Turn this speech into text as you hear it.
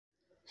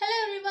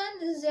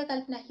this is your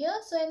Kalpana here.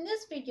 So in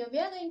this video, we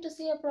are going to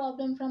see a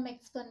problem from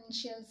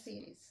exponential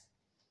series.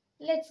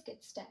 Let's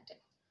get started.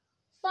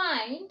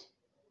 Find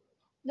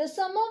the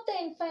sum of the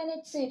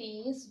infinite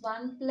series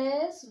 1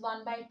 plus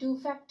 1 by 2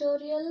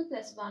 factorial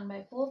plus 1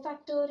 by 4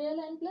 factorial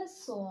and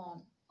plus so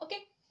on. Okay.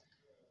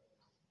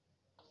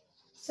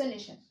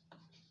 Solution.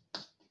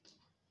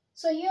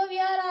 So here we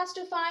are asked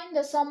to find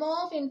the sum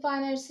of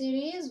infinite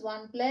series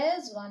 1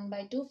 plus 1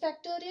 by 2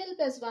 factorial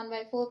plus 1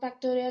 by 4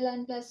 factorial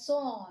and plus so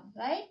on,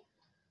 right?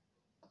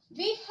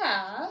 We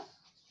have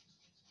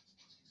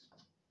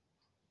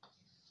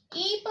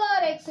e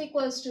power x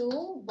equals to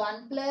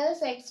 1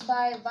 plus x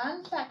by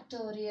 1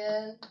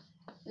 factorial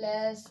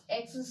plus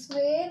x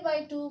square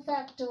by 2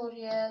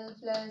 factorial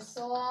plus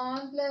so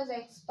on plus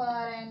x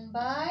power n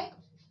by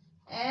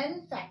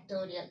n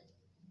factorial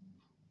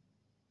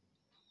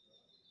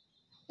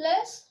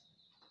plus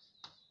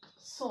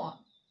so on,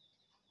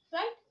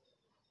 right?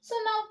 So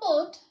now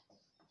put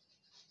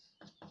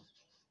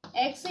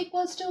x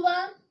equals to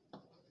 1,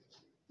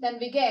 then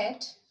we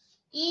get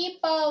e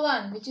power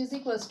 1 which is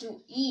equals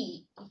to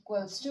e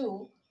equals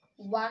to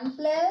 1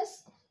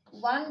 plus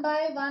 1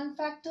 by 1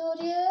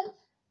 factorial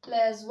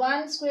plus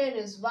 1 square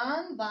is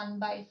 1, 1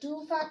 by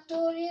 2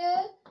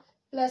 factorial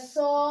plus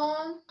so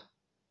on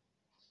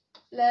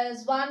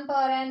plus 1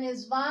 power n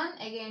is 1,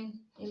 again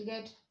you'll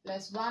get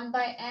plus 1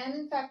 by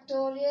n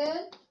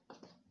factorial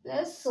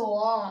plus so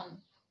on.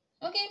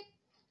 Okay,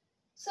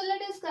 so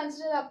let us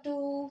consider up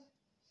to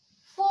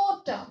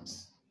 4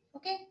 terms.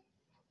 Okay,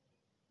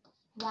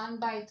 1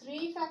 by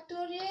 3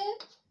 factorial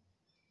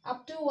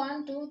up to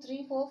 1, 2,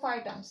 3, 4,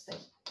 5 terms there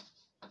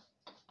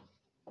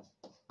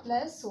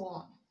plus so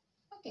on.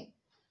 Okay,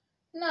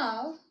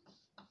 now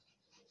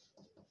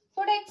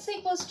put x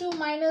equals to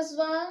minus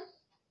 1,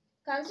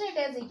 consider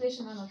it as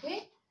equation 1.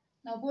 Okay,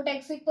 now put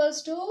x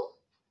equals to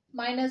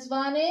minus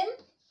 1 in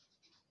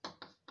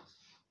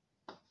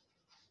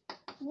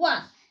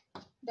 1,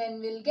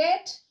 then we'll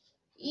get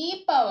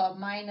e power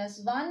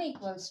minus 1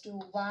 equals to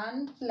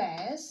 1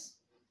 plus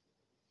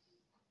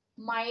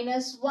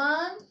minus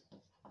 1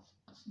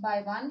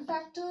 by 1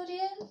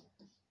 factorial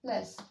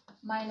plus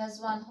minus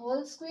 1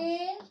 whole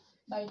square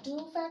by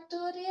 2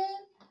 factorial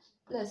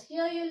plus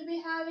here you'll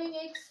be having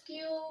x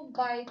cube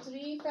by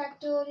 3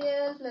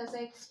 factorial plus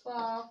x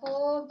power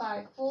 4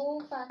 by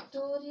 4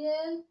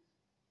 factorial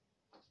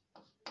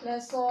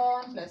plus so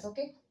on plus,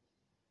 okay,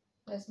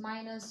 plus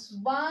minus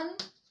 1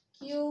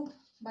 cube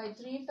by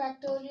 3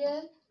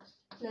 factorial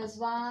plus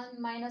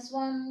 1 minus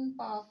 1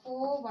 power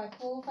 4 by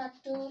 4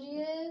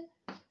 factorial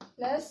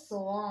plus so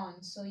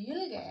on. So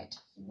you'll get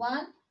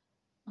 1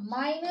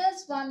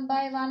 minus 1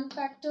 by 1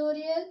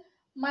 factorial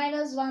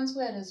minus 1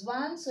 square is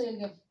 1. So you'll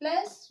get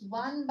plus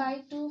 1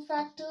 by 2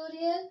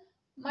 factorial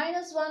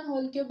minus 1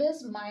 whole cube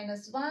is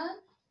minus 1.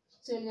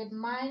 So you'll get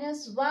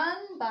minus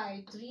 1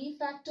 by 3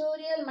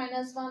 factorial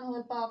minus 1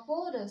 whole power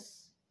 4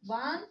 is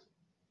 1.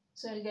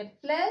 So you'll get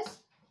plus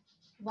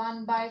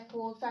 1 by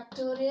 4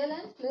 factorial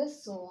and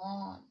plus so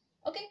on.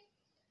 Okay.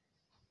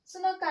 So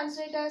now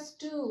consider it as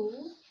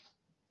 2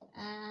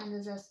 and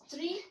this as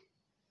 3.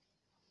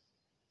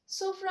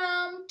 So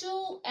from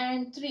 2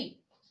 and 3,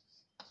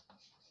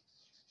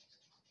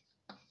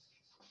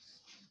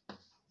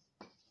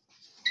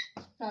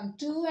 from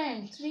 2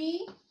 and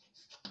 3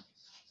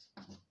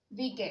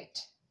 we get,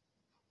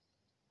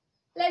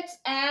 let's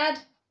add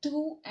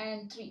 2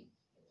 and 3.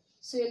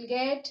 So you'll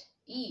get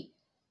e.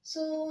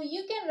 So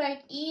you can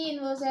write e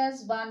inverse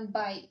as 1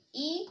 by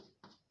e,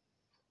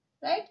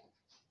 right?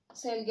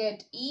 So you'll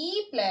get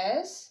e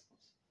plus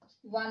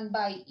 1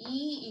 by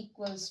e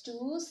equals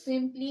to,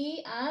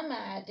 simply I am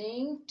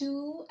adding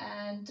 2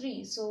 and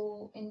 3.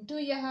 So in 2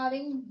 you are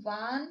having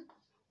 1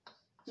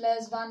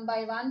 plus 1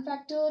 by 1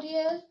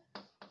 factorial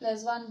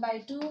plus 1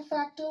 by 2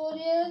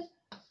 factorial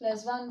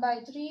plus 1 by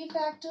 3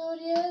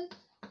 factorial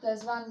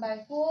plus 1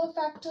 by 4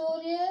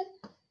 factorial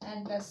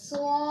and plus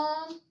so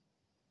on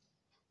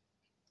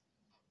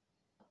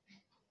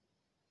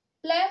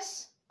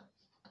plus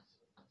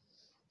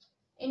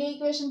in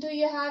equation 2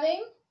 you are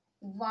having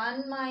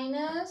 1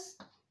 minus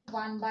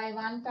 1 by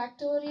 1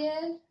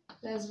 factorial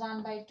plus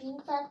 1 by 2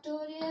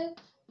 factorial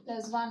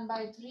plus 1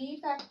 by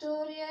 3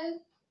 factorial,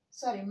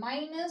 sorry,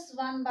 minus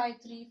 1 by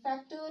 3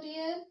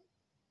 factorial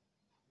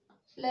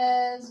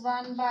plus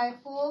 1 by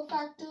 4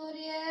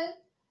 factorial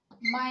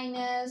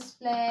minus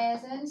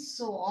plus and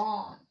so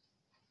on.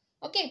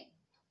 Okay.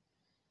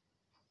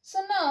 So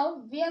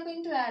now we are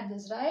going to add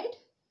this, right?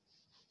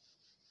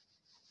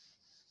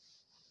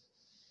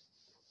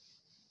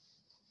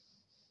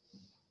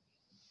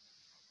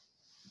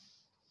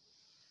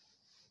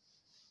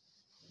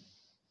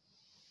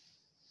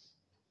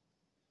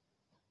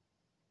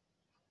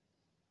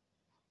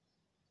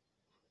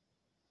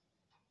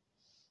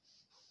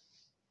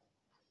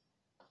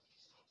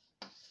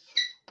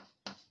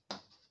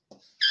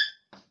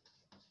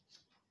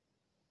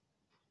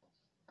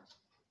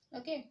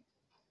 Okay,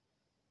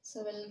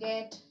 so we'll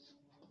get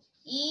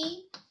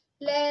e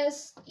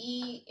plus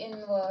e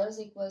inverse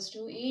equals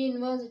to, e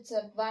inverse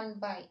itself 1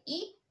 by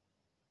e,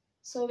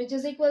 so which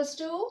is equals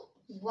to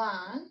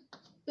 1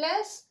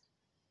 plus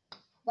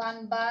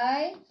 1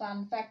 by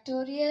 1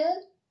 factorial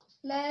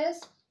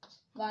plus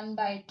 1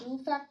 by 2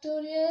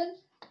 factorial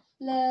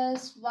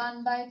plus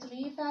 1 by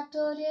 3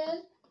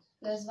 factorial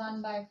plus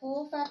 1 by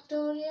 4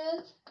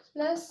 factorial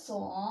plus so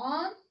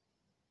on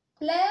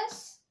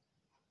plus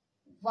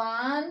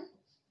 1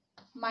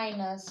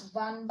 minus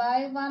 1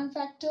 by 1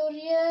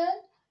 factorial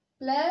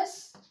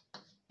plus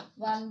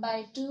 1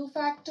 by 2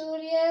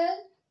 factorial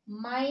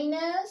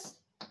minus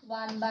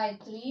 1 by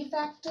 3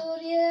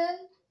 factorial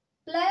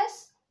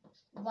plus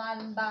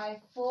 1 by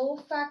 4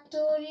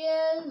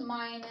 factorial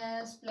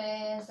minus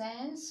plus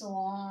and so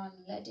on.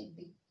 Let it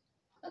be.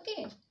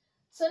 Okay.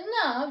 So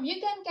now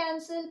you can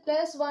cancel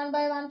plus 1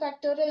 by 1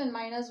 factorial and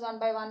minus 1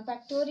 by 1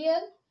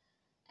 factorial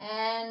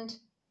and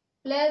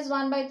plus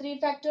 1 by 3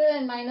 factorial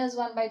and minus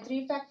 1 by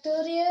 3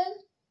 factorial.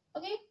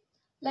 Okay.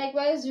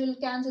 Likewise, you will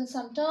cancel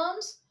some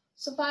terms.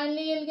 So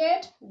finally, you will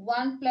get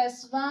 1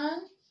 plus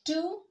 1,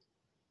 2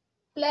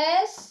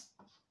 plus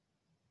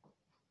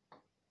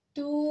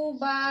 2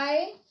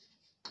 by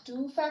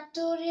 2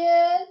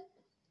 factorial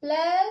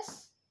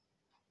plus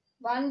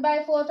 1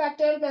 by 4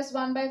 factorial plus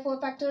 1 by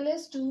 4 factorial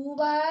is 2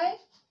 by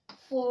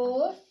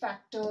 4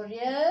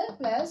 factorial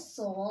plus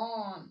so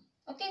on.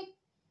 Okay.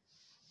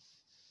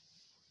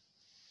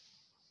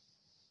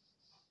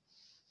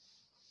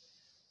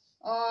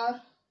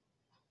 Or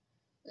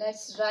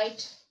let's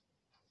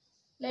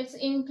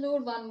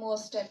include one more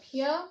step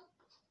here.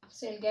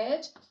 So you'll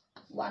get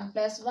 1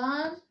 plus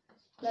 1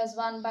 plus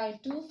 1 by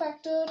 2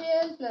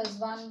 factorial plus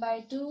 1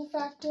 by 2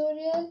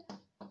 factorial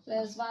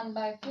plus 1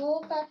 by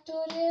 4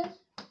 factorial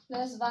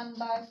plus 1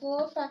 by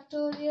 4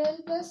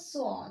 factorial plus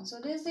so on.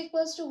 So this is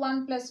equals to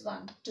 1 plus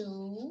 1,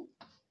 2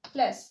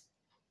 plus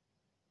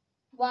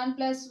 1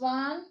 plus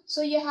 1.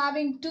 So you're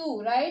having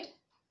 2, right?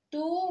 2,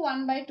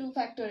 1 by 2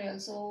 factorial.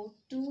 So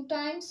 2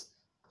 times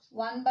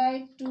 1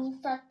 by 2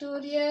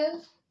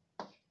 factorial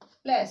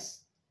plus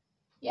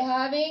you're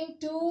having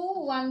 2,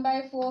 1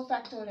 by 4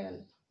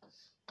 factorial.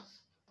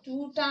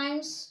 2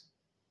 times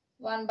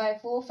 1 by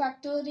 4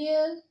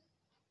 factorial.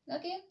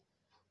 Okay.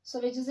 So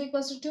which is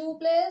equals to 2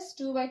 plus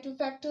 2 by 2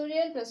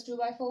 factorial plus 2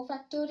 by 4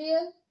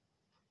 factorial.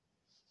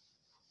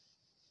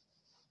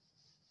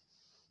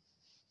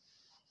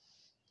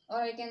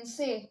 Or I can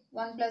say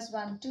 1 plus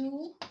 1,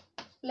 2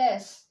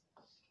 plus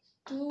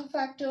 2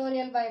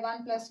 factorial by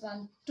 1 plus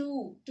 1,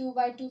 2. 2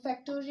 by 2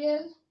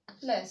 factorial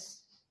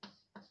plus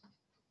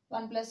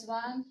 1 plus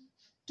 1,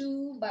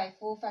 2 by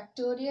 4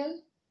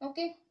 factorial.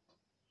 Okay.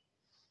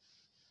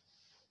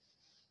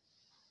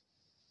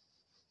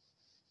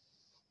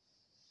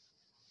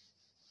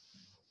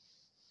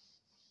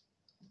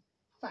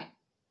 Fine.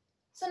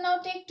 So now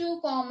take 2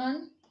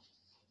 common.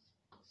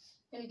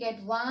 You'll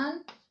get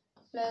 1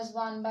 plus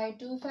 1 by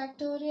 2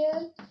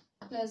 factorial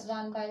plus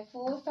 1 by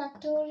 4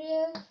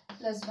 factorial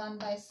plus 1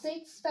 by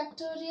 6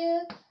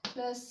 factorial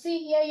plus, see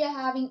here you're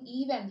having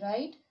even,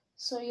 right?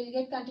 So you'll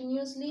get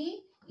continuously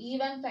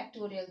even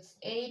factorials.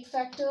 8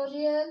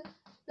 factorial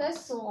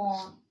plus so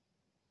on.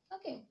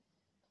 Okay.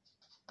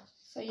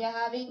 So you're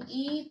having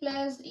E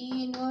plus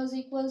E inverse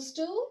equals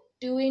to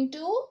 2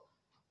 into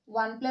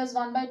 1 plus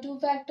 1 by 2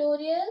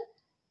 factorial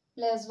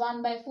plus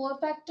 1 by 4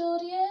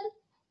 factorial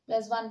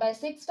plus 1 by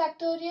 6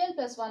 factorial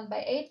plus 1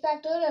 by 8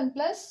 factorial and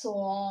plus so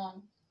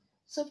on.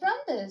 So from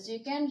this you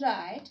can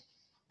write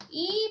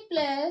E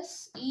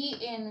plus E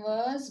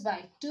inverse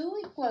by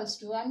 2 equals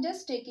to, I'm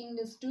just taking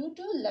this 2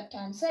 to left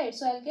hand side.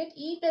 So I'll get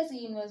E plus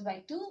E inverse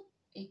by 2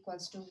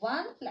 equals to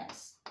 1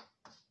 plus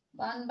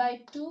 1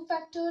 by 2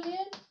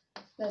 factorial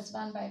plus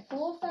 1 by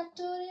 4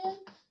 factorial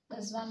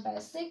plus 1 by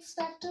 6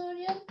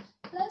 factorial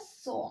plus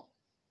so on.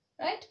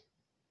 Right?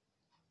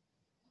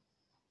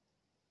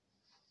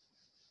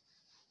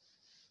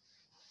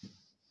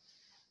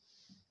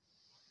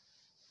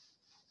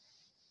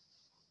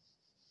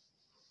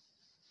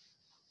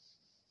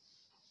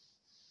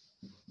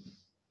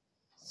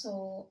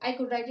 So I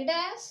could write it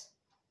as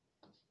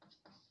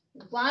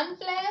 1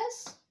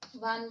 plus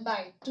 1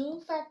 by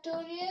 2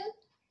 factorial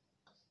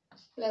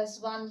plus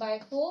 1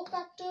 by 4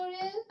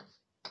 factorial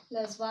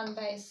plus 1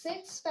 by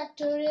 6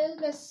 factorial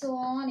plus so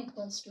on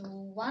equals to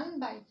 1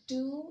 by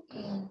 2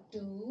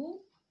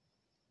 into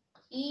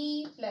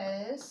E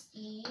plus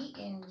E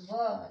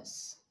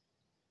inverse.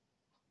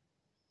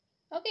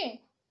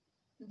 Okay.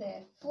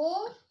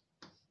 Therefore,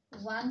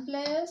 1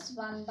 plus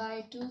 1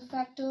 by 2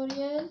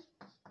 factorial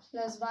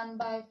plus 1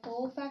 by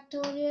 4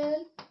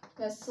 factorial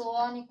plus so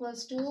on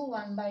equals to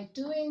 1 by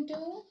 2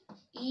 into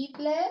E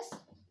plus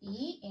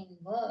E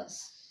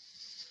inverse.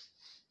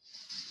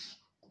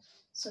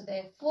 So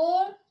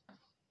therefore,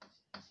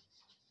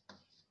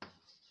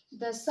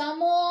 the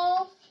sum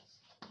of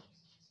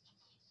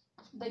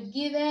the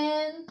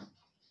given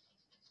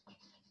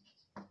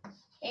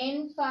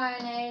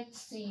infinite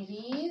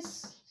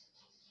series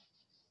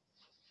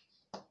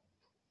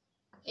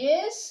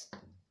is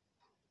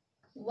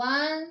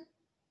 1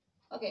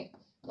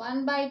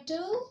 by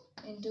 2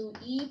 into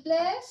E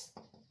plus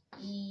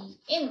E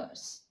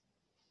inverse.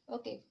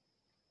 Okay.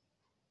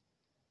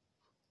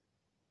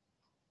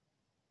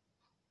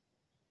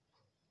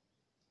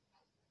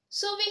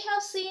 So we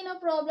have seen a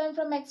problem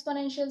from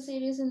exponential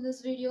series in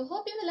this video.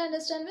 Hope you will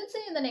understand. We'll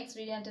see you in the next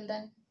video. Until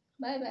then,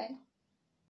 bye bye.